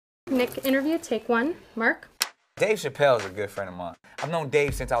Nick interview, take one. Mark? Dave Chappelle is a good friend of mine. I've known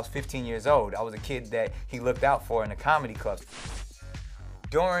Dave since I was 15 years old. I was a kid that he looked out for in the comedy clubs.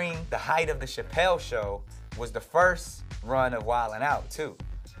 During the height of the Chappelle show was the first run of Wildin' Out too.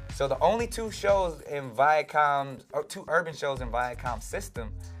 So the only two shows in Viacom's, or two urban shows in Viacom's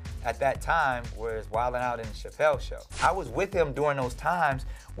system at that time was Wildin' Out and the Chappelle show. I was with him during those times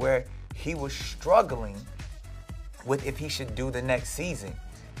where he was struggling with if he should do the next season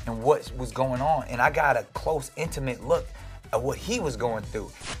and what was going on. And I got a close, intimate look at what he was going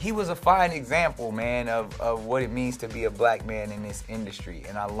through. He was a fine example, man, of what it means to be a black man in this industry.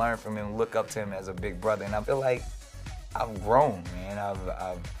 And I learned from him, look up to him as a big brother. And I feel like I've grown, man.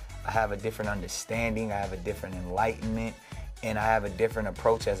 I have a different understanding, I have a different enlightenment, and I have a different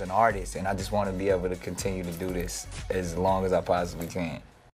approach as an artist. And I just want to be able to continue to do this as long as I possibly can.